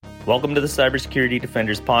Welcome to the Cybersecurity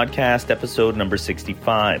Defenders Podcast, episode number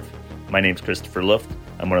 65. My name's Christopher Luft.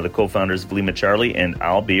 I'm one of the co-founders of Lima Charlie, and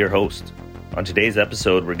I'll be your host. On today's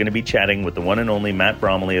episode, we're going to be chatting with the one and only Matt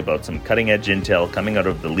Bromley about some cutting-edge intel coming out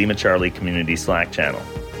of the Lima Charlie community Slack channel.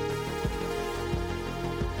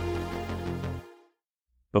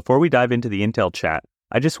 Before we dive into the intel chat,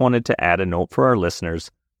 I just wanted to add a note for our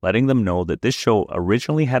listeners, letting them know that this show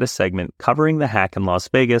originally had a segment covering the hack in Las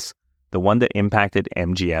Vegas, the one that impacted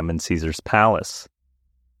MGM and Caesars Palace.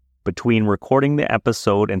 Between recording the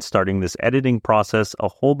episode and starting this editing process, a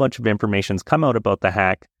whole bunch of information's come out about the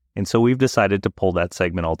hack, and so we've decided to pull that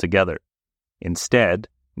segment altogether. Instead,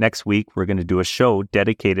 next week we're going to do a show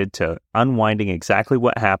dedicated to unwinding exactly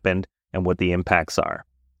what happened and what the impacts are.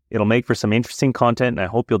 It'll make for some interesting content, and I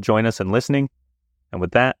hope you'll join us in listening. And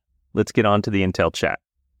with that, let's get on to the intel chat.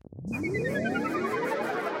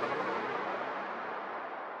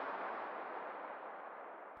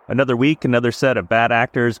 Another week, another set of bad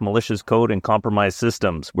actors, malicious code, and compromised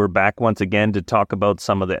systems. We're back once again to talk about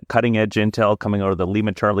some of the cutting-edge intel coming out of the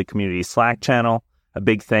Lima Charlie community Slack channel. A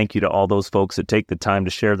big thank you to all those folks that take the time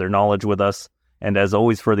to share their knowledge with us. And as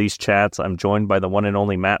always for these chats, I'm joined by the one and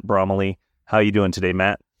only Matt Bromley. How are you doing today,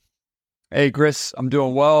 Matt? Hey, Chris, I'm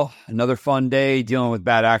doing well. Another fun day dealing with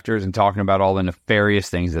bad actors and talking about all the nefarious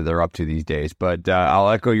things that they're up to these days. But I'll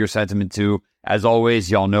echo your sentiment too. As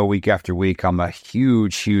always, y'all know week after week, I'm a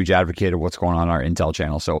huge advocate of what's going on our Intel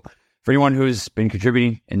channel. So for anyone who's been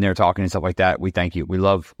contributing in there talking and stuff like that, we thank you. We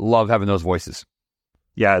love having those voices.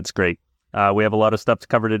 Yeah, it's great. We have a lot of stuff to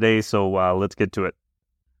cover today, so let's get to it.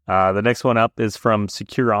 The next one up is from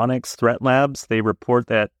Securonics Threat Labs. They report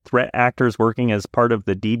that threat actors working as part of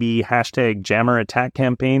the DB #Jammer attack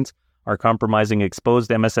campaigns are compromising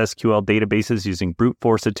exposed MS-SQL databases using brute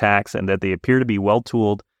force attacks, and that they appear to be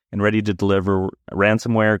well-tooled and ready to deliver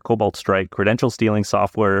ransomware, Cobalt Strike, credential stealing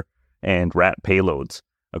software, and rat payloads.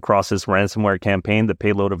 Across this ransomware campaign, the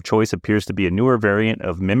payload of choice appears to be a newer variant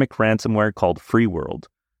of mimic ransomware called FreeWorld.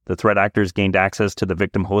 The threat actors gained access to the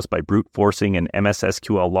victim host by brute forcing an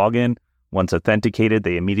MS-SQL login. Once authenticated,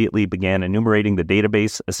 they immediately began enumerating the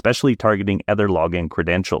database, especially targeting other login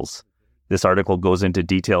credentials. This article goes into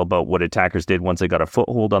detail about what attackers did once they got a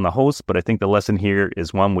foothold on the host, but I think the lesson here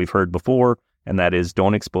is one we've heard before, and that is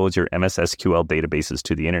don't expose your MS-SQL databases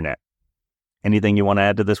to the internet. Anything you want to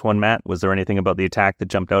add to this one, Matt? Was there anything about the attack that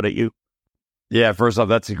jumped out at you? Yeah, first off,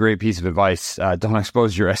 that's a great piece of advice. Don't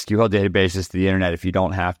expose your SQL databases to the internet if you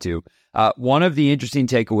don't have to. One of the interesting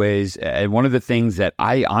takeaways, and one of the things that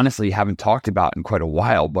I honestly haven't talked about in quite a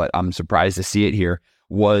while, but I'm surprised to see it here,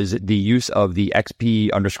 was the use of the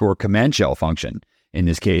XP_command shell function in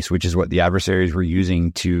this case, which is what the adversaries were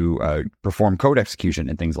using to perform code execution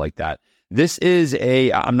and things like that. This is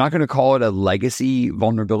I'm not going to call it a legacy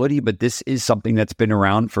vulnerability, but this is something that's been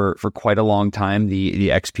around for quite a long time, the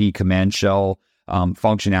XP command shell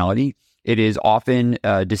functionality. It is often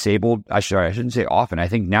disabled. I shouldn't say often. I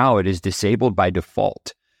think now it is disabled by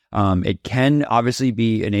default. It can obviously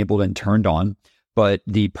be enabled and turned on, but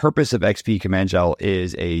the purpose of XP command shell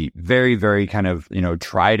is a very, very kind of,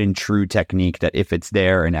 tried and true technique that if it's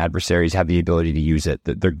there and adversaries have the ability to use it,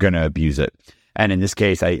 that they're going to abuse it. And in this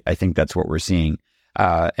case, I think that's what we're seeing.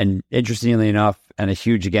 And interestingly enough, and a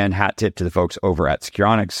huge, again, hat tip to the folks over at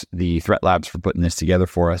Securonics, the Threat Labs, for putting this together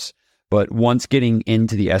for us. But once getting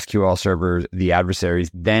into the SQL server, the adversaries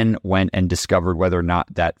then went and discovered whether or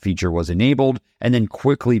not that feature was enabled, and then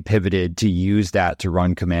quickly pivoted to use that to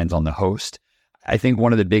run commands on the host. I think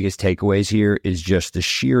one of the biggest takeaways here is just the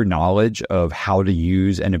sheer knowledge of how to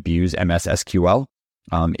use and abuse MS-SQL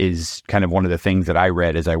is kind of one of the things that I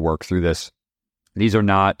read as I worked through this. These are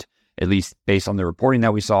not, at least based on the reporting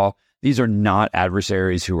that we saw, these are not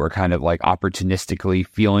adversaries who are kind of like opportunistically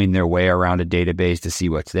feeling their way around a database to see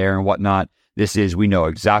what's there and whatnot. This is, we know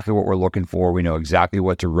exactly what we're looking for. We know exactly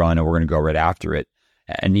what to run, and we're going to go right after it.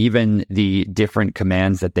 And even the different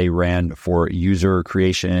commands that they ran for user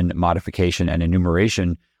creation, modification, and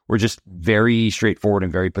enumeration were just very straightforward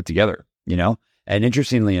and very put together, And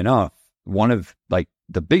interestingly enough, one of like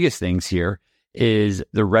the biggest things here is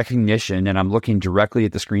the recognition, and I'm looking directly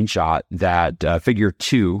at the screenshot that figure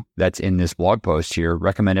 2 that's in this blog post here.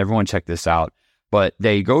 Recommend everyone check this out. But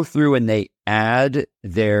they go through and they add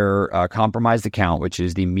their compromised account, which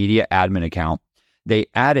is the media admin account. They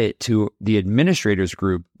add it to the administrators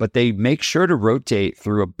group, but they make sure to rotate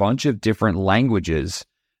through a bunch of different languages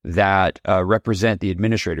that represent the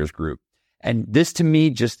administrators group. And this to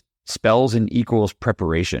me just spells and equals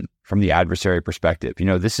preparation from the adversary perspective.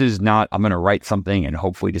 This is not, I'm going to write something and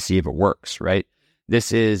hopefully to see if it works, right?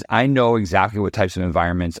 This is, I know exactly what types of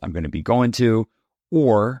environments I'm going to be going to,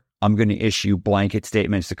 or I'm going to issue blanket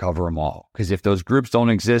statements to cover them all. Because if those groups don't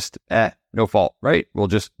exist, no fault, right? We'll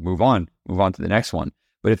just move on to the next one.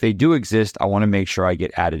 But if they do exist, I want to make sure I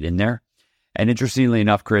get added in there. And interestingly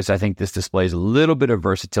enough, Chris, I think this displays a little bit of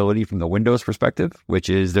versatility from the Windows perspective, which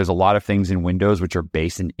is there's a lot of things in Windows which are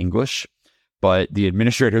based in English, but the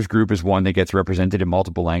administrators group is one that gets represented in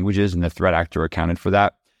multiple languages, and the threat actor accounted for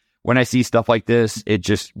that. When I see stuff like this, it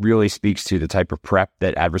just really speaks to the type of prep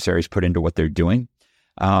that adversaries put into what they're doing.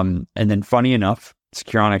 And then funny enough,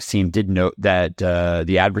 Securonics team did note that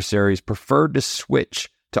the adversaries preferred to switch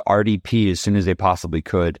to RDP as soon as they possibly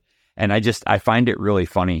could. And I find it really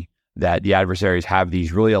funny that the adversaries have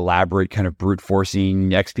these really elaborate kind of brute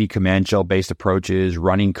forcing XP command shell based approaches,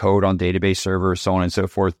 running code on database servers, so on and so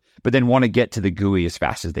forth, but then want to get to the GUI as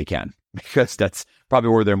fast as they can, because that's probably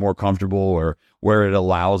where they're more comfortable or where it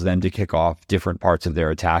allows them to kick off different parts of their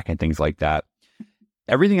attack and things like that.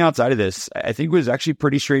 Everything outside of this, I think, was actually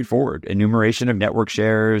pretty straightforward. Enumeration of network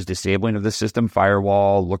shares, disabling of the system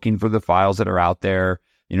firewall, looking for the files that are out there,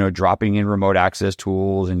 dropping in remote access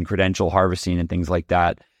tools and credential harvesting and things like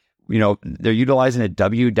that. They're utilizing a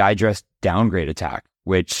W digest downgrade attack,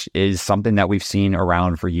 which is something that we've seen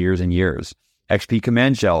around for years and years. XP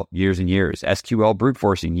command shell, years and years. SQL brute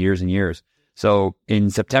forcing, years and years. So in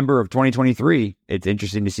September of 2023, it's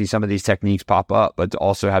interesting to see some of these techniques pop up, but to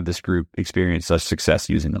also have this group experience such success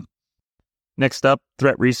using them. Next up,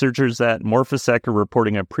 threat researchers at Morphosec are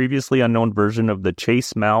reporting a previously unknown version of the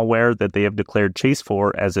Chae malware that they have declared Chae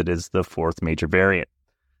for, as it is the fourth major variant.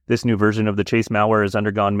 This new version of the Chae malware has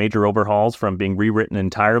undergone major overhauls, from being rewritten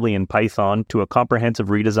entirely in Python to a comprehensive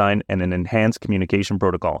redesign and an enhanced communication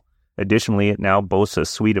protocol. Additionally, it now boasts a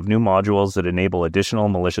suite of new modules that enable additional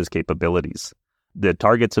malicious capabilities. The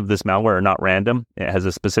targets of this malware are not random. It has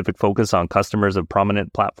a specific focus on customers of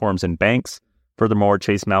prominent platforms and banks. Furthermore,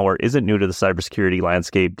 Chae malware isn't new to the cybersecurity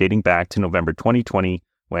landscape, dating back to November 2020,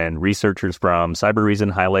 when researchers from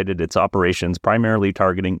Cybereason highlighted its operations primarily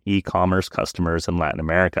targeting e-commerce customers in Latin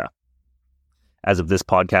America. As of this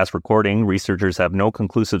podcast recording, researchers have no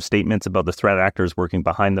conclusive statements about the threat actors working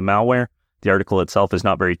behind the malware. The article itself is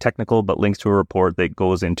not very technical, but links to a report that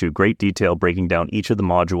goes into great detail breaking down each of the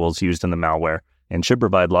modules used in the malware, and should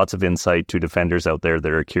provide lots of insight to defenders out there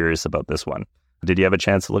that are curious about this one. Did you have a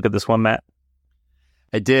chance to look at this one, Matt?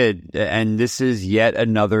 I did, and this is yet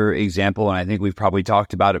another example, and I think we've probably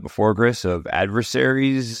talked about it before, Chris, of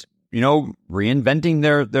adversaries, reinventing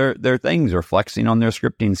their things or flexing on their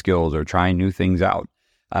scripting skills or trying new things out.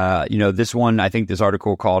 This one, I think this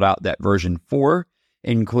article called out that version 4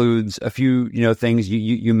 includes a few, things.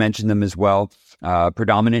 You mentioned them as well.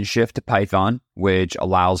 Predominant shift to Python, which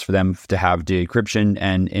allows for them to have decryption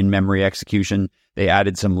and in-memory execution. They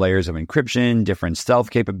added some layers of encryption, different stealth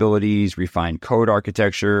capabilities, refined code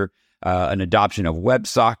architecture, an adoption of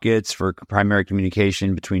WebSockets for primary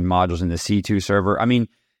communication between modules in the C2 server. I mean,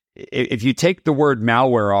 if you take the word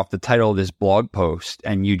malware off the title of this blog post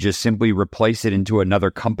and you just simply replace it into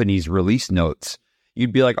another company's release notes,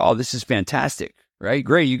 you'd be like, oh, this is fantastic, right?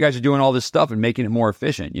 Great. You guys are doing all this stuff and making it more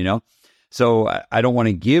efficient, So I don't want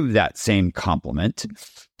to give that same compliment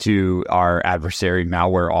to our adversary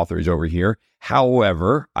malware authors over here.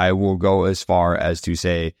 However, I will go as far as to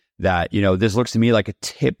say that, this looks to me like a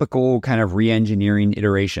typical kind of re-engineering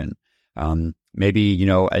iteration. Maybe,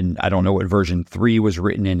 and I don't know what version 3 was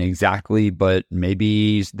written in exactly, but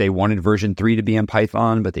maybe they wanted version 3 to be in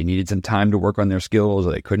Python, but they needed some time to work on their skills,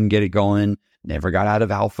 or they couldn't get it going, never got out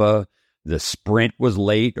of alpha. The sprint was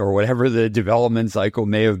late, or whatever the development cycle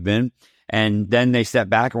may have been. And then they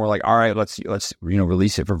stepped back and were like, all right, let's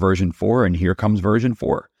release it for version 4. And here comes version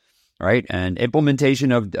 4, right? And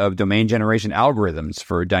implementation of domain generation algorithms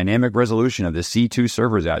for dynamic resolution of the C2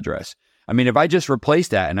 server's address. I mean, if I just replace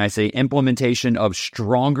that and I say implementation of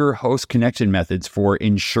stronger host connection methods for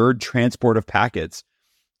ensured transport of packets,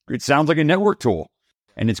 it sounds like a network tool,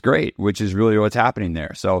 and it's great, which is really what's happening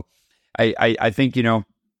there. So I think,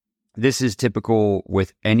 this is typical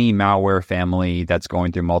with any malware family that's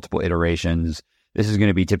going through multiple iterations. This is going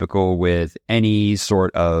to be typical with any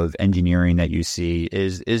sort of engineering that you see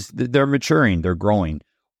is they're maturing, they're growing,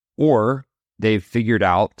 or they've figured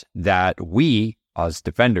out that we, as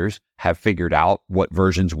defenders, have figured out what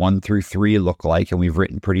versions 1 through 3 look like, and we've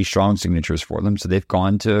written pretty strong signatures for them. So they've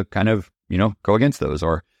gone to kind of, go against those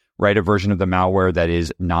or write a version of the malware that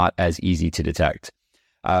is not as easy to detect.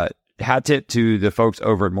 Hat tip to the folks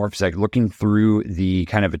over at Morphosec looking through the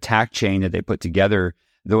kind of attack chain that they put together.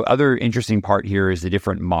 The other interesting part here is the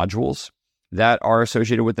different modules that are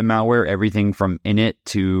associated with the malware, everything from init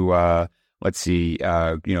to,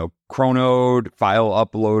 Chronode, file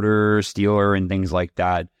uploader, stealer, and things like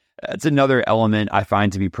that. That's another element I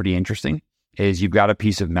find to be pretty interesting, is you've got a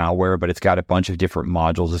piece of malware, but it's got a bunch of different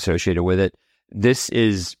modules associated with it. This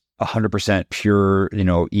is 100% pure,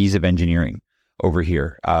 ease of engineering over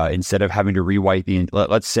here. Instead of having to rewrite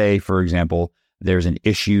let's say, for example, there's an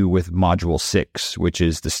issue with module 6, which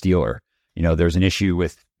is the stealer. There's an issue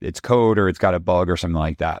with its code, or it's got a bug or something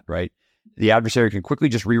like that, right? The adversary can quickly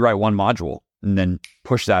just rewrite one module and then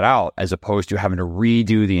push that out, as opposed to having to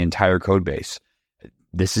redo the entire code base.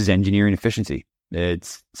 This is engineering efficiency.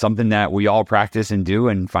 It's something that we all practice and do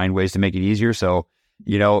and find ways to make it easier. So,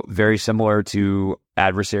 very similar to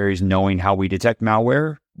adversaries knowing how we detect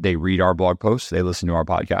malware. They read our blog posts, they listen to our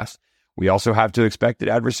podcast. We also have to expect that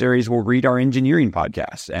adversaries will read our engineering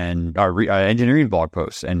podcasts and our engineering blog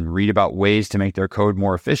posts and read about ways to make their code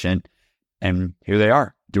more efficient. And here they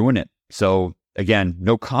are doing it. So again,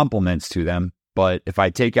 no compliments to them, but if I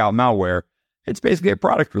take out malware, it's basically a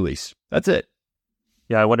product release. That's it.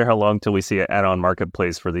 Yeah, I wonder how long till we see an add-on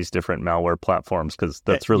marketplace for these different malware platforms, because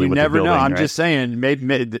that's really what they're building. You never know. I'm just saying, maybe,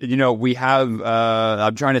 we have,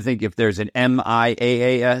 I'm trying to think if there's an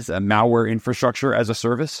MIAAS, a malware infrastructure as a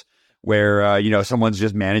service, where, someone's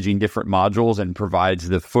just managing different modules and provides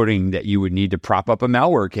the footing that you would need to prop up a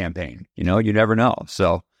malware campaign. You never know.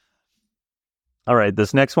 So. All right,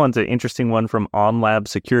 this next one's an interesting one from OnLab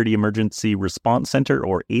Security Emergency Response Center,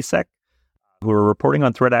 or ASEC, who are reporting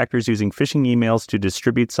on threat actors using phishing emails to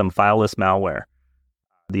distribute some fileless malware.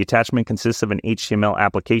 The attachment consists of an HTML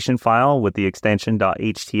application file with the extension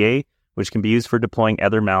 .hta, which can be used for deploying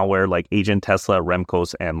other malware like Agent, Tesla,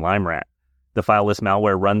 Remcos, and LimeRat. The fileless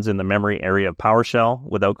malware runs in the memory area of PowerShell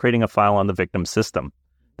without creating a file on the victim's system.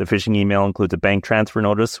 The phishing email includes a bank transfer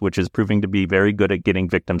notice, which is proving to be very good at getting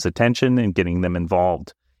victims' attention and getting them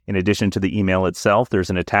involved. In addition to the email itself, there's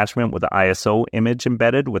an attachment with an ISO image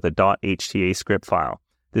embedded with a .hta script file.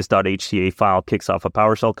 This .hta file kicks off a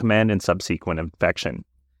PowerShell command and subsequent infection.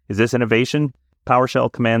 Is this innovation?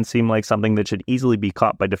 PowerShell commands seem like something that should easily be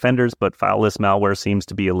caught by defenders, but fileless malware seems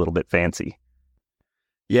to be a little bit fancy.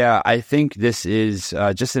 Yeah, I think this is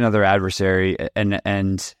just another adversary,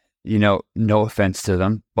 and no offense to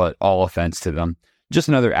them, but all offense to them. Just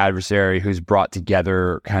another adversary who's brought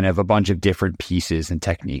together kind of a bunch of different pieces and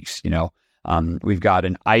techniques. We've got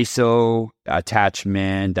an ISO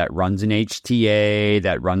attachment that runs an HTA,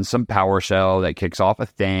 that runs some PowerShell, that kicks off a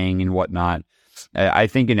thing and whatnot. I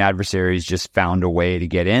think an adversary's just found a way to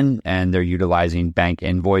get in, and they're utilizing bank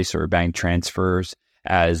invoice or bank transfers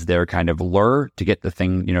as their kind of lure to get the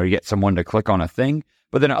thing, to get someone to click on a thing.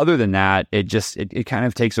 But then other than that, it kind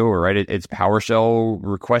of takes over, right? It's PowerShell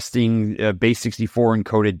requesting base64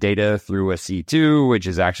 encoded data through a C2, which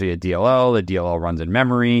is actually a DLL. The DLL runs in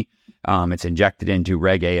memory. It's injected into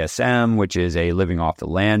regASM, which is a living off the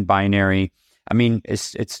land binary. I mean,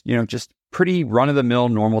 it's just pretty run-of-the-mill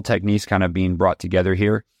normal techniques kind of being brought together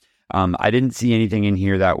here. I didn't see anything in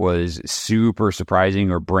here that was super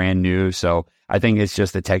surprising or brand new. So I think it's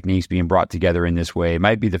just the techniques being brought together in this way. It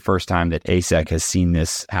might be the first time that ASEC has seen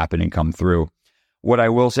this happen and come through. What I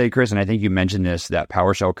will say, Chris, and I think you mentioned this, that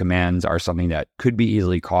PowerShell commands are something that could be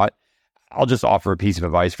easily caught. I'll just offer a piece of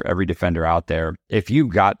advice for every defender out there. If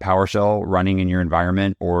you've got PowerShell running in your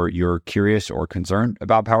environment, or you're curious or concerned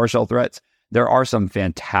about PowerShell threats, there are some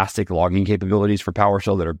fantastic logging capabilities for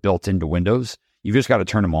PowerShell that are built into Windows. You've just got to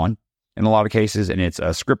turn them on in a lot of cases, and it's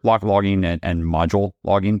script block logging and module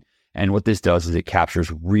logging. And what this does is it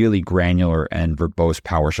captures really granular and verbose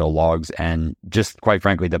PowerShell logs, and just quite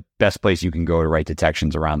frankly, the best place you can go to write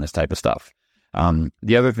detections around this type of stuff.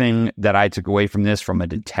 The other thing that I took away from this from a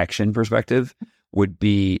detection perspective would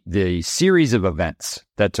be the series of events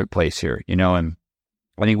that took place here. And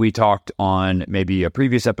I think we talked on maybe a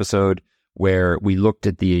previous episode where we looked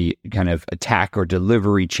at the kind of attack or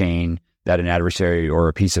delivery chain that an adversary or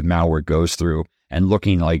a piece of malware goes through, and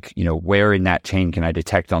looking like, where in that chain can I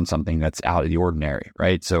detect on something that's out of the ordinary,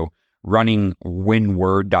 right? So running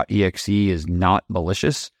winword.exe is not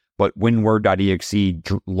malicious, but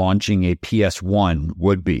winword.exe launching a PS1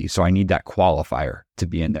 would be. So I need that qualifier to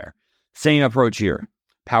be in there. Same approach here.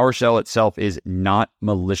 PowerShell itself is not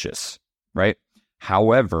malicious, right?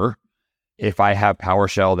 However, if I have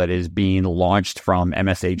PowerShell that is being launched from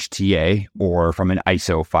MSHTA or from an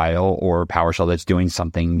ISO file, or PowerShell that's doing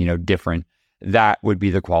something, different, that would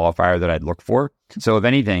be the qualifier that I'd look for. So if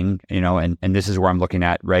anything, and this is where I'm looking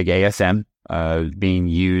at regASM being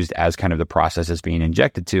used as kind of the process that's being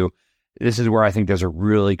injected to, this is where I think there's a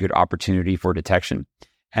really good opportunity for detection.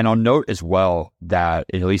 And I'll note as well that,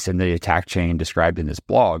 at least in the attack chain described in this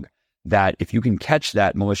blog, that if you can catch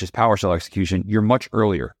that malicious PowerShell execution, you're much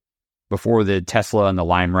earlier, before the Tesla and the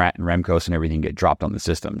LimeRat and Remcos and everything get dropped on the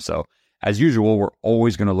system. So As usual, we're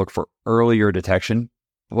always going to look for earlier detection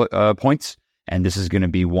points. And this is going to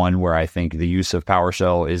be one where I think the use of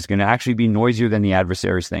PowerShell is going to actually be noisier than the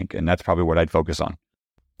adversaries think. And that's probably what I'd focus on.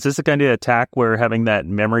 Is this the kind of attack where having that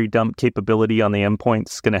memory dump capability on the endpoint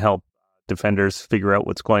is going to help defenders figure out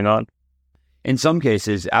what's going on? In some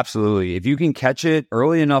cases, absolutely. If you can catch it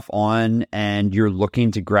early enough on and you're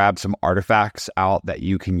looking to grab some artifacts out that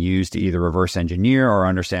you can use to either reverse engineer or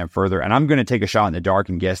understand further, and I'm going to take a shot in the dark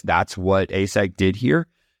and guess that's what ASEC did here,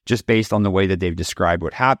 just based on the way that they've described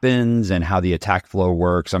what happens and how the attack flow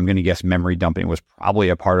works. I'm going to guess memory dumping was probably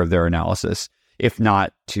a part of their analysis, if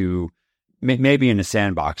not to maybe in a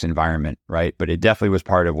sandbox environment, right? But it definitely was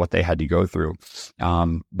part of what they had to go through.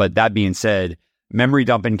 But that being said, memory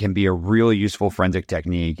dumping can be a really useful forensic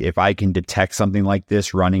technique. If I can detect something like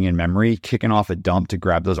this running in memory, kicking off a dump to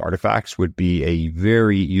grab those artifacts would be a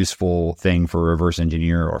very useful thing for a reverse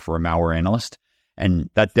engineer or for a malware analyst. And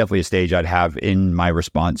that's definitely a stage I'd have in my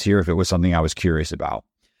response here if it was something I was curious about.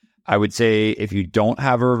 I would say if you don't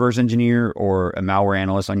have a reverse engineer or a malware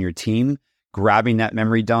analyst on your team, grabbing that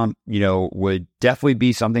memory dump, would definitely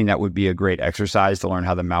be something that would be a great exercise to learn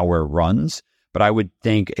how the malware runs. But I would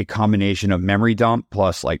think a combination of memory dump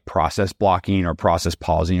plus like process blocking or process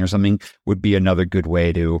pausing or something would be another good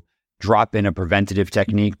way to drop in a preventative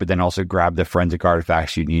technique, but then also grab the forensic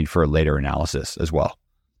artifacts you need for later analysis as well.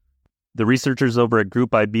 The researchers over at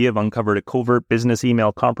Group IB have uncovered a covert business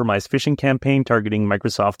email compromise phishing campaign targeting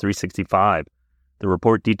Microsoft 365. The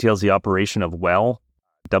report details the operation of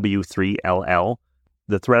W3LL,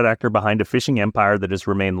 the threat actor behind a phishing empire that has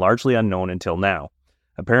remained largely unknown until now.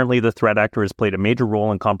 Apparently, the threat actor has played a major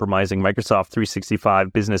role in compromising Microsoft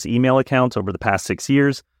 365 business email accounts over the past 6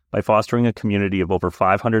 years by fostering a community of over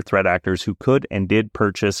 500 threat actors who could and did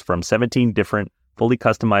purchase from 17 different fully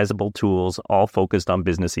customizable tools, all focused on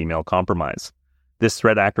business email compromise. This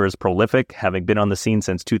threat actor is prolific, having been on the scene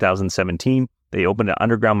since 2017. They opened an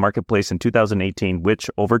underground marketplace in 2018,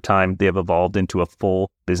 which over time they have evolved into a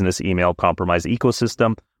full business email compromise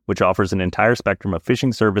ecosystem, which offers an entire spectrum of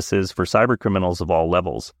phishing services for cyber criminals of all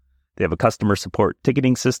levels. They have a customer support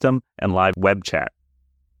ticketing system and live web chat.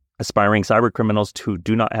 Aspiring cyber criminals who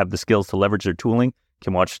do not have the skills to leverage their tooling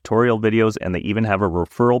can watch tutorial videos, and they even have a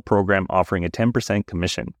referral program offering a 10%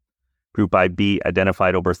 commission. Group IB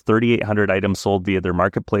identified over 3,800 items sold via their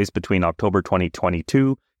marketplace between October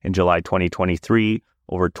 2022 and July 2023.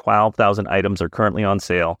 Over 12,000 items are currently on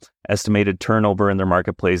sale. Estimated turnover in their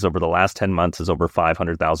marketplace over the last 10 months is over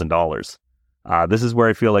 $500,000. This is where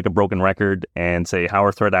I feel like a broken record and say, how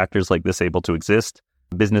are threat actors like this able to exist?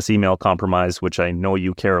 Business email compromise, which I know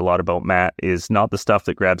you care a lot about, Matt, is not the stuff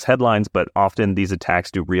that grabs headlines, but often these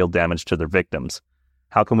attacks do real damage to their victims.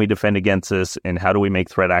 How can we defend against this, and how do we make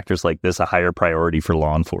threat actors like this a higher priority for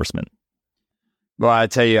law enforcement? Well, I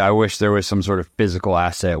tell you, I wish there was some sort of physical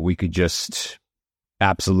asset we could just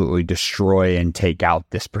absolutely destroy and take out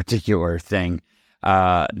this particular thing.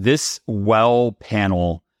 This well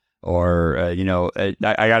panel, or, I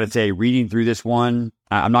got to say, reading through this one,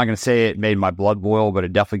 I'm not going to say it made my blood boil, but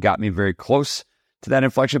it definitely got me very close to that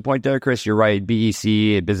inflection point there, Chris. You're right.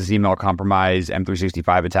 BEC, business email compromise,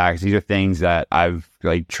 M365 attacks. These are things that I've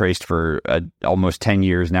traced for almost 10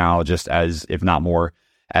 years now, just as, if not more,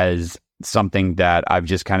 as something that I've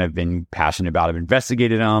just kind of been passionate about. I've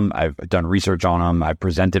investigated them. I've done research on them. I've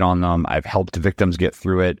presented on them. I've helped victims get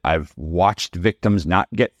through it. I've watched victims not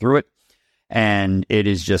get through it. And it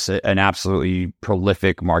is just an absolutely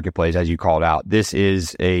prolific marketplace, as you called out. This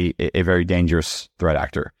is a very dangerous threat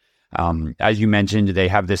actor. As you mentioned, they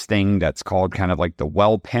have this thing that's called kind of like the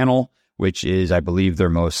Well Panel, which is, I believe, their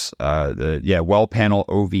most, Well Panel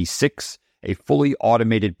OV6, a fully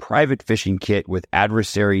automated private phishing kit with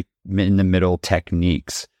adversary in-the-middle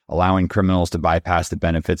techniques, allowing criminals to bypass the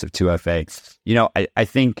benefits of 2FA. I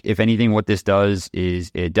think, if anything, what this does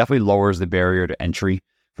is it definitely lowers the barrier to entry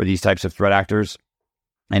for these types of threat actors,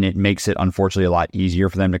 and it makes it, unfortunately, a lot easier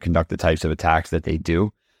for them to conduct the types of attacks that they do.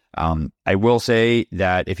 I will say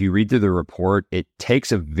that if you read through the report, it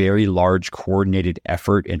takes a very large coordinated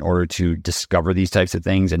effort in order to discover these types of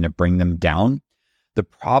things and to bring them down. The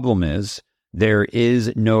problem is there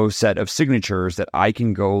is no set of signatures that I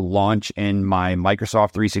can go launch in my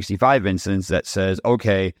Microsoft 365 instance that says,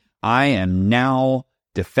 okay, I am now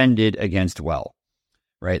defended against well.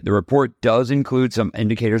 Right. The report does include some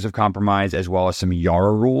indicators of compromise as well as some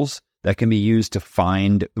YARA rules that can be used to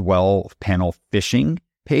find well panel phishing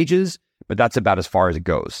pages, but that's about as far as it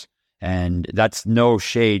goes. And that's no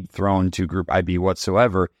shade thrown to Group IB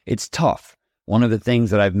whatsoever. It's tough. One of the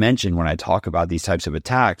things that I've mentioned when I talk about these types of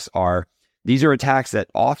attacks are these are attacks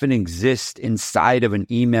that often exist inside of an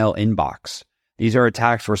email inbox. These are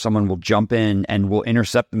attacks where someone will jump in and will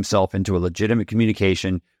intercept themselves into a legitimate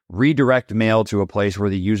communication, redirect mail to a place where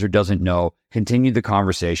the user doesn't know, continue the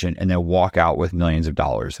conversation, and then walk out with millions of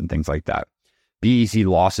dollars and things like that. BEC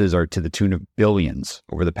losses are to the tune of billions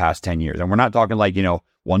over the past 10 years. And we're not talking like,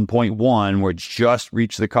 1.1 where it's just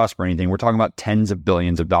reached the cusp or anything. We're talking about tens of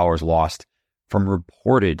billions of dollars lost from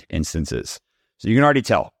reported instances. So you can already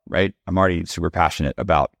tell, right? I'm already super passionate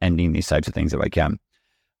about ending these types of things if I can.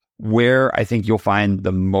 Where I think you'll find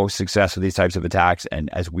the most success with these types of attacks,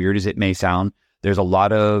 and as weird as it may sound, there's a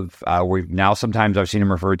lot of, sometimes I've seen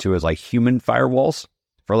them referred to as like human firewalls,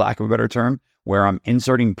 for lack of a better term, where I'm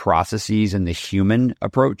inserting processes in the human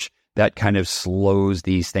approach that kind of slows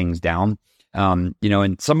these things down.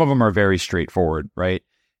 And some of them are very straightforward, right?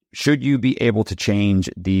 Should you be able to change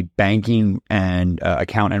the banking and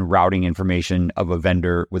account and routing information of a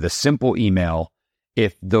vendor with a simple email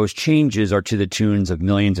if those changes are to the tunes of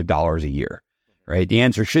millions of dollars a year, right? The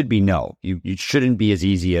answer should be no. You shouldn't be as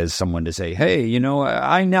easy as someone to say, hey,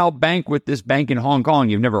 I now bank with this bank in Hong Kong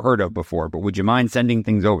you've never heard of before, but would you mind sending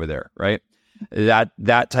things over there, right?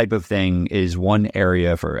 That type of thing is one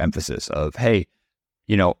area for emphasis of, hey,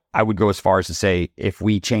 I would go as far as to say, if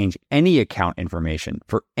we change any account information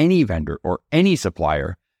for any vendor or any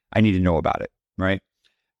supplier, I need to know about it, right?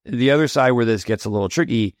 The other side where this gets a little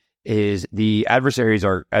tricky is the adversaries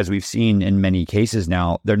are, as we've seen in many cases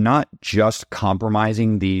now, they're not just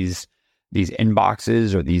compromising these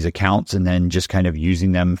inboxes or these accounts and then just kind of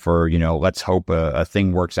using them for, let's hope a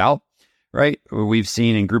thing works out, right? We've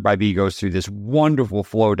seen, and Group IB goes through this wonderful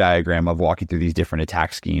flow diagram of walking through these different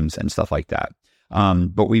attack schemes and stuff like that.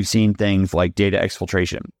 But we've seen things like data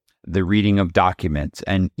exfiltration, the reading of documents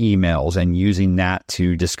and emails and using that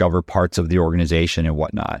to discover parts of the organization and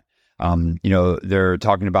whatnot. They're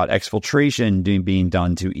talking about exfiltration being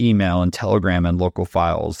done to email and Telegram and local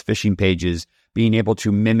files, phishing pages, being able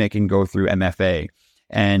to mimic and go through MFA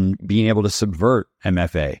and being able to subvert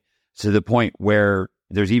MFA to the point where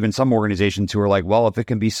there's even some organizations who are like, well, if it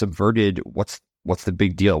can be subverted, what's the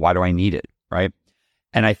big deal? Why do I need it? Right.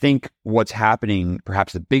 And I think what's happening,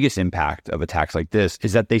 perhaps the biggest impact of attacks like this,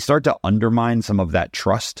 is that they start to undermine some of that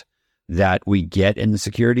trust that we get in the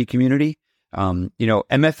security community.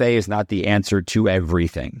 MFA is not the answer to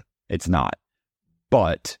everything. It's not.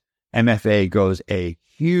 But MFA goes a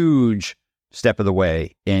huge step of the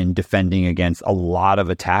way in defending against a lot of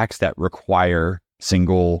attacks that require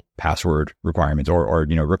single password requirements or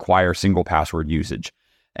require single password usage.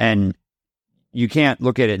 And you can't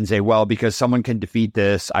look at it and say, well, because someone can defeat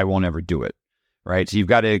this, I won't ever do it, right? So you've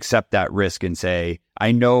got to accept that risk and say,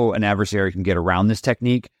 I know an adversary can get around this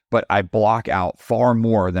technique, but I block out far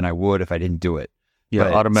more than I would if I didn't do it. Yeah,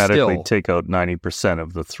 but automatically still, take out 90%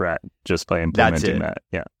 of the threat just by implementing that.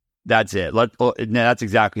 Yeah, that's it. That's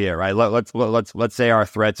exactly it, right? Let's say our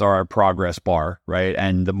threats are our progress bar, right?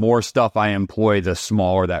 And the more stuff I employ, the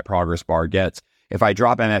smaller that progress bar gets. If I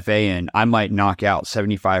drop MFA in, I might knock out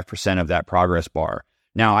 75% of that progress bar.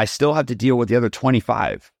 Now I still have to deal with the other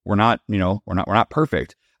 25. We're not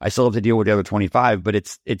perfect. I still have to deal with the other 25, but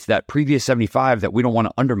it's that previous 75 that we don't want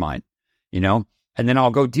to undermine, and then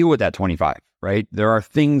I'll go deal with that 25, right? There are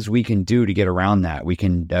things we can do to get around that. We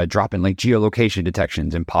can drop in like geolocation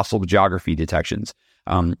detections, impossible geography detections,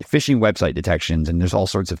 phishing website detections, and there's all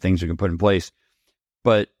sorts of things we can put in place.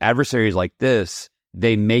 But adversaries like this,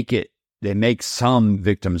 they make some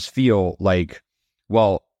victims feel like,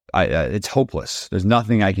 well, it's hopeless. There's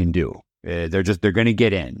nothing I can do. They're going to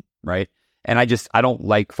get in, right? And I don't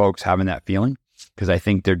like folks having that feeling, because I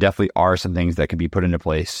think there definitely are some things that can be put into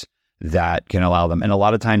place that can allow them. And a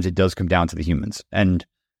lot of times it does come down to the humans. And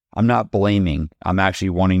I'm not blaming. I'm actually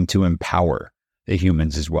wanting to empower the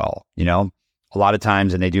humans as well. A lot of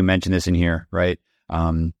times, and they do mention this in here, right?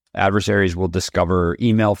 Adversaries will discover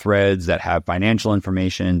email threads that have financial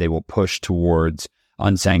information. They will push towards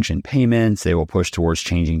unsanctioned payments. They will push towards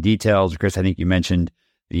changing details. Chris, I think you mentioned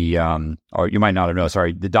or you might not have known,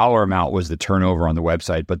 sorry, the dollar amount was the turnover on the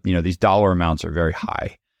website, but these dollar amounts are very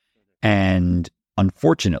high. And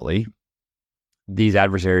unfortunately, these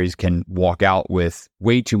adversaries can walk out with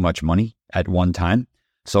way too much money at one time.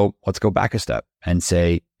 So let's go back a step and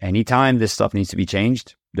say, anytime this stuff needs to be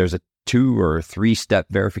changed, there's a 2 or 3 step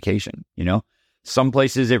verification. Some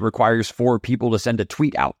places it requires 4 people to send a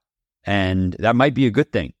tweet out, and that might be a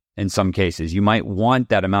good thing. In some cases, you might want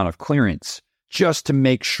that amount of clearance just to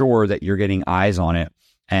make sure that you're getting eyes on it.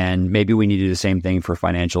 And maybe we need to do the same thing for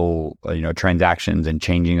financial, transactions and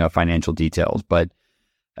changing of financial details. But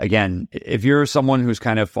again, if you're someone who's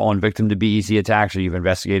kind of fallen victim to BEC attacks, or you've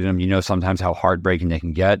investigated them, sometimes how heartbreaking they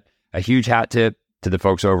can get. A huge hat tip to the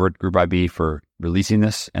folks over at Group IB for releasing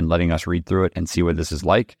this and letting us read through it and see what this is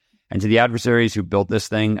like. And to the adversaries who built this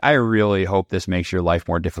thing, I really hope this makes your life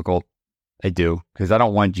more difficult. I do, because I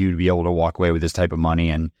don't want you to be able to walk away with this type of money.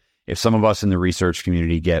 And if some of us in the research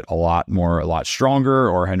community get a lot stronger,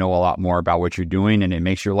 or know a lot more about what you're doing and it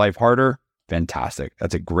makes your life harder, fantastic.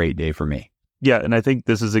 That's a great day for me. Yeah, and I think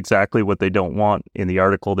this is exactly what they don't want. In the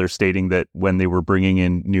article, they're stating that when they were bringing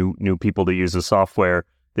in new people to use the software,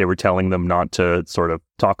 they were telling them not to sort of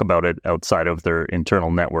talk about it outside of their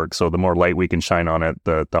internal network. So the more light we can shine on it,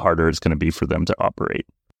 the harder it's going to be for them to operate.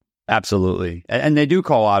 Absolutely. And they do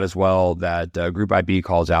call out as well that Group IB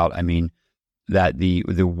calls out, that the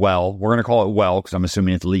well, we're going to call it well, because I'm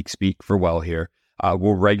assuming it's leak speak for well here,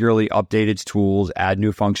 will regularly update its tools, add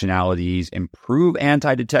new functionalities, improve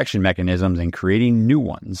anti-detection mechanisms, and creating new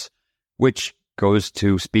ones, which goes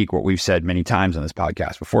to speak what we've said many times on this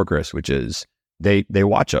podcast before, Chris, which is they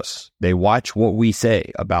watch us. They watch what we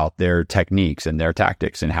say about their techniques and their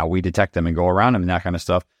tactics and how we detect them and go around them and that kind of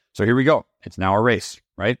stuff. So here we go. It's now a race,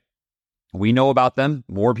 right? We know about them.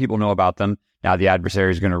 More people know about them. Now the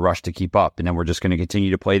adversary is going to rush to keep up. And then we're just going to continue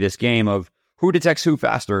to play this game of who detects who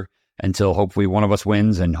faster until hopefully one of us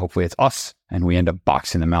wins, and hopefully it's us, and we end up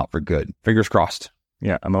boxing them out for good. Fingers crossed.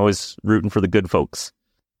 Yeah, I'm always rooting for the good folks.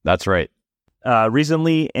 That's right.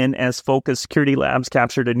 Recently, NS Focus Security Labs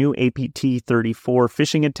captured a new APT34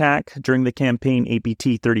 phishing attack. During the campaign,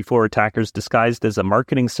 APT34 attackers disguised as a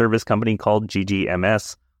marketing service company called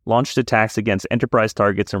GGMS launched attacks against enterprise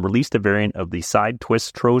targets and released a variant of the Side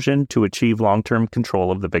Twist Trojan to achieve long-term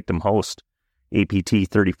control of the victim host.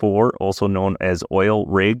 APT34, also known as Oil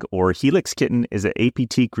Rig or Helix Kitten, is an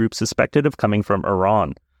APT group suspected of coming from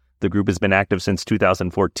Iran. The group has been active since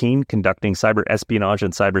 2014, conducting cyber espionage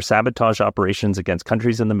and cyber sabotage operations against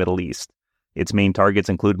countries in the Middle East. Its main targets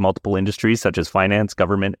include multiple industries such as finance,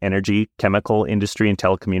 government, energy, chemical industry, and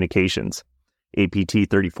telecommunications.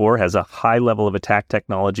 APT34 has a high level of attack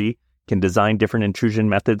technology, can design different intrusion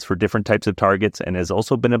methods for different types of targets, and has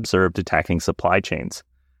also been observed attacking supply chains.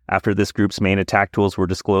 After this group's main attack tools were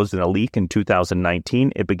disclosed in a leak in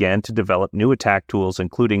 2019, it began to develop new attack tools,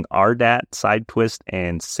 including RDAT, Side Twist,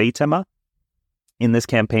 and Saitema. In this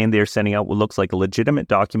campaign, they are sending out what looks like a legitimate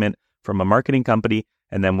document from a marketing company,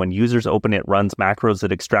 and then when users open it, runs macros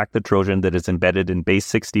that extract the Trojan that is embedded in base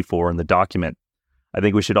 64 in the document. I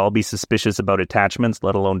think we should all be suspicious about attachments,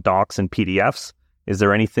 let alone docs and PDFs. Is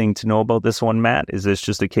there anything to know about this one, Matt? Is this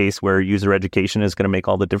just a case where user education is going to make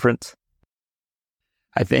all the difference?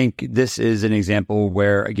 I think this is an example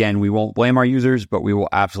where, again, we won't blame our users, but we will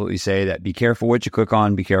absolutely say that be careful what you click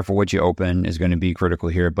on, be careful what you open is going to be critical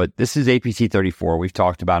here. But this is APT34. We've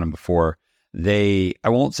talked about them before. I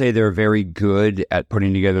won't say they're very good at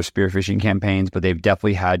putting together spear phishing campaigns, but they've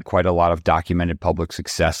definitely had quite a lot of documented public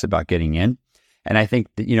success about getting in. And I think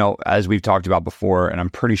that, as we've talked about before, and I'm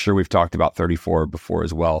pretty sure we've talked about 34 before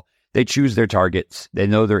as well, they choose their targets. They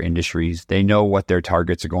know their industries. They know what their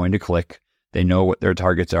targets are going to click. They know what their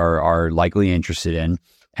targets are likely interested in,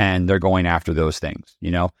 and they're going after those things.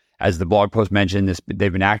 As the blog post mentioned,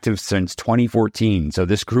 they've been active since 2014. So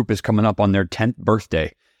this group is coming up on their 10th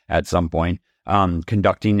birthday at some point,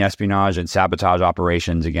 conducting espionage and sabotage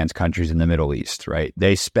operations against countries in the Middle East, right?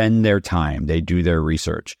 They spend their time. They do their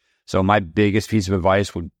research. So my biggest piece of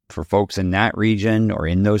advice for folks in that region or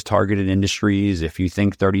in those targeted industries, if you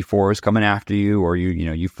think 34 is coming after you, or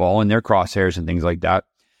you fall in their crosshairs and things like that,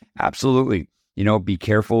 absolutely. Be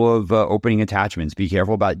careful of opening attachments. Be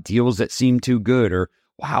careful about deals that seem too good, or,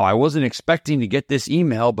 wow, I wasn't expecting to get this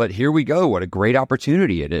email, but here we go. What a great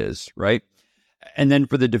opportunity it is, right? And then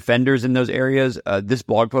for the defenders in those areas, this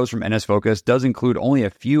blog post from NS Focus does include only a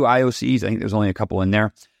few IOCs. I think there's only a couple in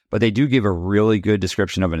there, but they do give a really good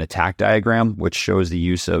description of an attack diagram, which shows the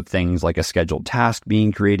use of things like a scheduled task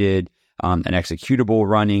being created, an executable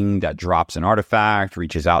running that drops an artifact,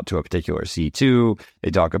 reaches out to a particular C2.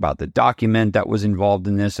 They talk about the document that was involved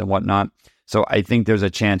in this and whatnot. So I think there's a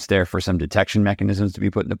chance there for some detection mechanisms to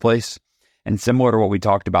be put into place. And similar to what we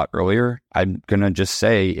talked about earlier, I'm going to just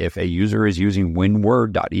say if a user is using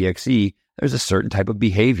winword.exe, there's a certain type of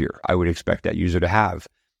behavior I would expect that user to have.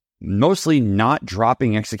 Mostly not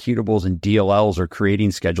dropping executables and DLLs or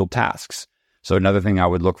creating scheduled tasks. So another thing I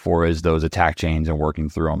would look for is those attack chains and working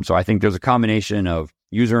through them. So I think there's a combination of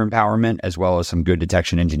user empowerment as well as some good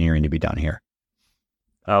detection engineering to be done here.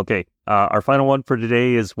 Okay. Our final one for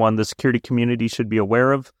today is one the security community should be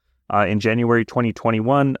aware of. In January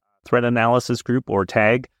 2021, Threat Analysis Group, or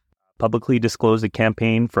TAG, publicly disclosed a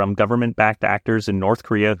campaign from government-backed actors in North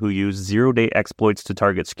Korea who use zero-day exploits to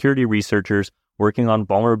target security researchers working on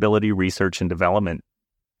vulnerability research and development.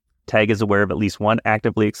 TAG is aware of at least one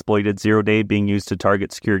actively exploited zero-day being used to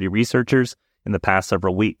target security researchers. in the past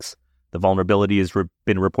several weeks. The vulnerability has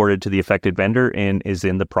been reported to the affected vendor and is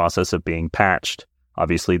in the process of being patched.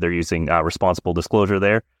 Obviously, they're using responsible disclosure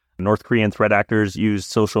there. North Korean threat actors used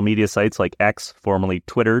social media sites like X, formerly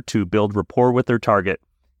Twitter, to build rapport with their target.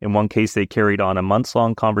 In one case, they carried on a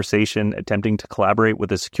months-long conversation attempting to collaborate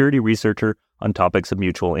with a security researcher on topics of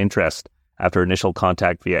mutual interest. After initial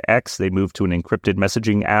contact via X, they moved to an encrypted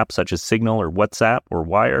messaging app such as Signal or WhatsApp or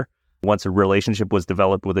Wire. Once a relationship was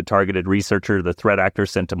developed with a targeted researcher, the threat actor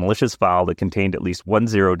sent a malicious file that contained at least one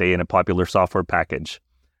 0-day in a popular software package.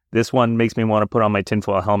 This one makes me want to put on my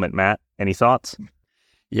tinfoil helmet, Matt. Any thoughts?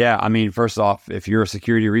 Yeah, I mean, first off, if you're a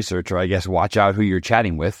security researcher, I guess watch out who you're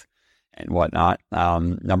chatting with and whatnot.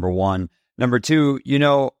 Number one. Number two,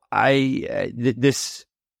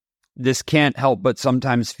 this can't help but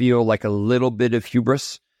sometimes feel like a little bit of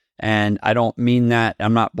hubris. And I don't mean that.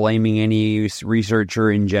 I'm not blaming any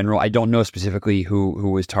researcher in general. I don't know specifically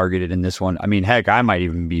who was targeted in this one. I mean, heck, I might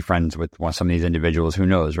even be friends with some of these individuals. Who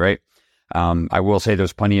knows, right? I will say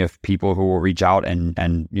there's plenty of people who will reach out and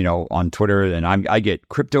on Twitter, and I get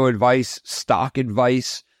crypto advice, stock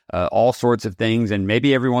advice, all sorts of things. And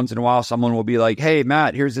maybe every once in a while, someone will be like, "Hey,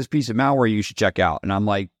 Matt, here's this piece of malware you should check out." And I'm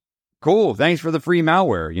like, "Cool, thanks for the free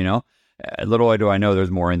malware." Little do I know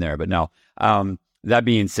there's more in there, but no. That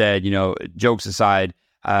being said, jokes aside,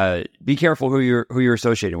 be careful who you're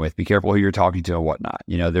associating with. Be careful who you're talking to and whatnot.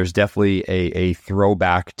 There's definitely a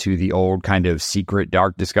throwback to the old kind of secret,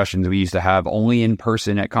 dark discussions we used to have only in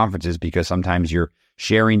person at conferences, because sometimes you're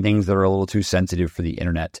sharing things that are a little too sensitive for the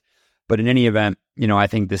internet. But in any event, I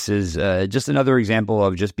think this is just another example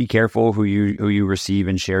of just be careful who you receive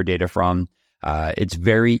and share data from. It's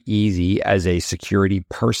very easy as a security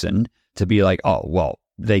person to be like, oh, well,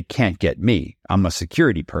 they can't get me. I'm a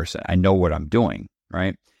security person. I know what I'm doing,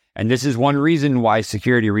 right? And this is one reason why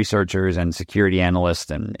security researchers and security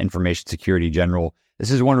analysts and information security general,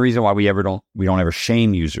 this is one reason why we don't ever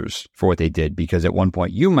shame users for what they did, because at one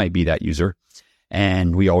point you might be that user,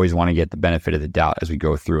 and we always want to get the benefit of the doubt as we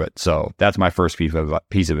go through it. So that's my first piece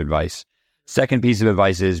of advice. Second piece of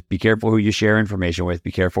advice is be careful who you share information with.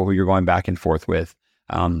 Be careful who you're going back and forth with.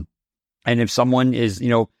 And if someone is,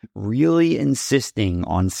 really insisting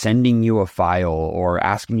on sending you a file or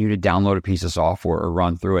asking you to download a piece of software or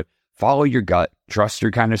run through it, follow your gut, trust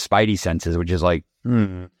your kind of spidey senses, which is like,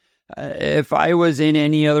 if I was in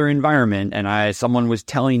any other environment and someone was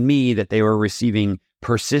telling me that they were receiving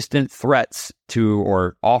persistent threats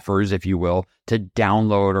or offers, if you will, to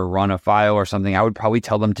download or run a file or something, I would probably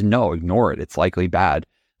tell them to no, ignore it. It's likely bad.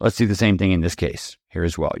 Let's do the same thing in this case here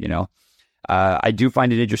as well, I do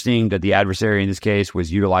find it interesting that the adversary in this case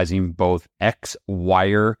was utilizing both X,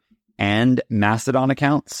 Wire, and Mastodon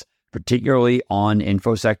accounts, particularly on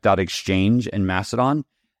infosec.exchange and Mastodon.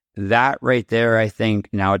 That right there, I think,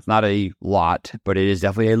 now it's not a lot, but it is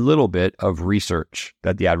definitely a little bit of research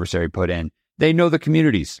that the adversary put in. They know the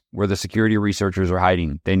communities where the security researchers are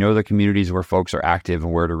hiding. They know the communities where folks are active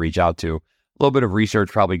and where to reach out to. A little bit of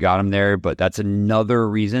research probably got them there, but that's another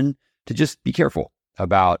reason to just be careful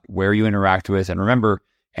about where you interact with. And remember,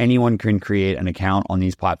 anyone can create an account on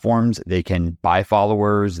these platforms. They can buy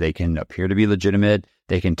followers. They can appear to be legitimate.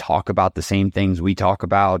 They can talk about the same things we talk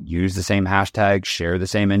about, use the same hashtags, share the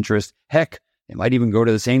same interests. Heck, they might even go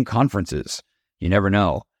to the same conferences. You never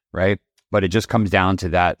know, right? But it just comes down to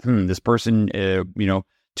that, this person,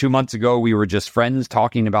 2 months ago, we were just friends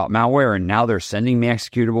talking about malware, and now they're sending me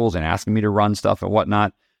executables and asking me to run stuff and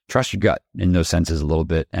whatnot. Trust your gut in those senses a little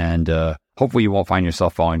bit. And hopefully you won't find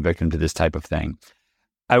yourself falling victim to this type of thing.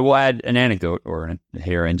 I will add an anecdote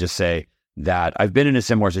here and just say that I've been in a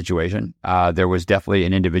similar situation. There was definitely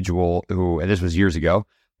an individual who, and this was years ago,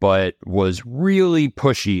 but was really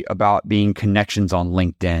pushy about being connections on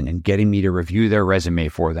LinkedIn and getting me to review their resume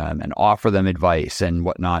for them and offer them advice and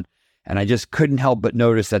whatnot. And I just couldn't help but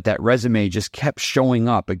notice that resume just kept showing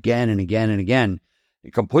up again and again and again,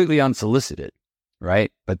 completely unsolicited,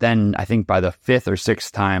 right? But then I think by the 5th or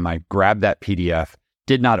 6th time, I grabbed that PDF,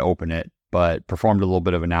 did not open it, but performed a little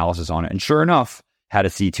bit of analysis on it. And sure enough, had a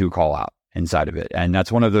C2 call out inside of it. And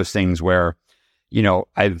that's one of those things where,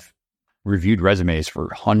 I've reviewed resumes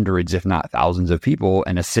for hundreds, if not thousands of people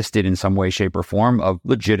and assisted in some way, shape, or form of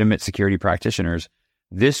legitimate security practitioners.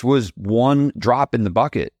 This was one drop in the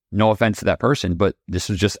bucket. No offense to that person, but this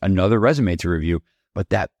was just another resume to review. But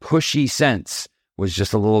that pushy sense was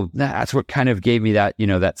just that's what kind of gave me that,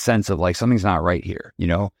 that sense of like, something's not right here,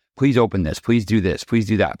 please open this, please do this, please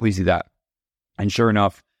do that, please do that. And sure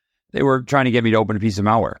enough, they were trying to get me to open a piece of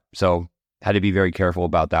malware. So had to be very careful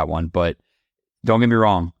about that one. But don't get me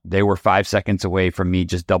wrong, they were 5 seconds away from me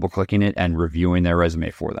just double clicking it and reviewing their resume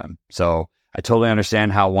for them. So I totally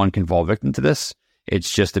understand how one can fall victim to this.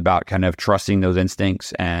 It's just about kind of trusting those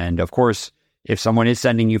instincts. And of course, if someone is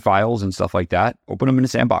sending you files and stuff like that, open them in a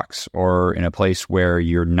sandbox or in a place where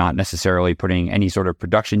you're not necessarily putting any sort of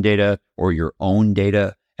production data or your own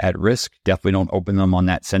data at risk. Definitely don't open them on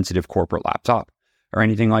that sensitive corporate laptop or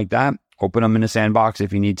anything like that. Open them in a sandbox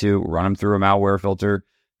if you need to, run them through a malware filter,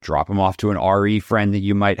 drop them off to an RE friend that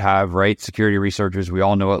you might have, right? Security researchers, we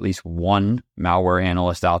all know at least one malware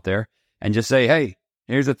analyst out there, and just say, hey,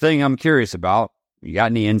 here's the thing I'm curious about. You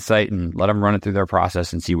got any insight? And let them run it through their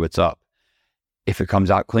process and see what's up. If it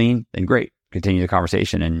comes out clean, then great. Continue the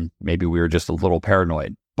conversation. And maybe we were just a little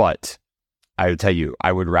paranoid. But I would tell you,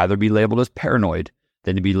 I would rather be labeled as paranoid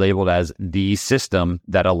than to be labeled as the system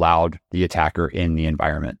that allowed the attacker in the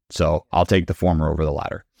environment. So I'll take the former over the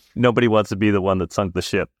latter. Nobody wants to be the one that sunk the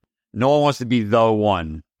ship. No one wants to be the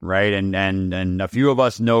one, right? And a few of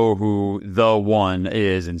us know who the one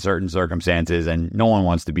is in certain circumstances, and no one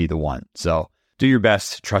wants to be the one. So do your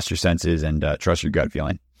best, trust your senses, and trust your gut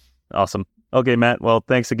feeling. Awesome. Okay, Matt. Well,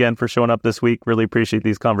 thanks again for showing up this week. Really appreciate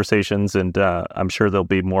these conversations, and I'm sure there'll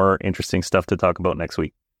be more interesting stuff to talk about next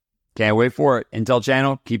week. Can't wait for it. Intel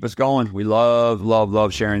channel, keep us going. We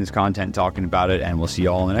love sharing this content, talking about it, and we'll see you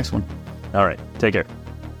all in the next one. All right. Take care.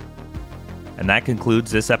 And that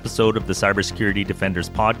concludes this episode of the Cybersecurity Defenders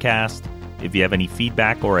podcast. If you have any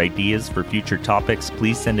feedback or ideas for future topics,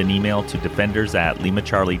 please send an email to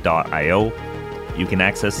defenders@limacharlie.io. You can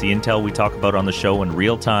access the intel we talk about on the show in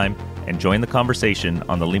real time and join the conversation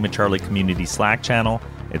on the Lima Charlie community Slack channel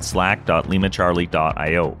at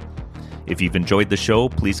slack.limacharlie.io. If you've enjoyed the show,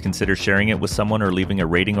 please consider sharing it with someone or leaving a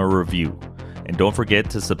rating or review. And don't forget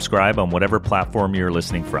to subscribe on whatever platform you're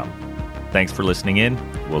listening from. Thanks for listening in.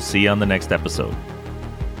 We'll see you on the next episode.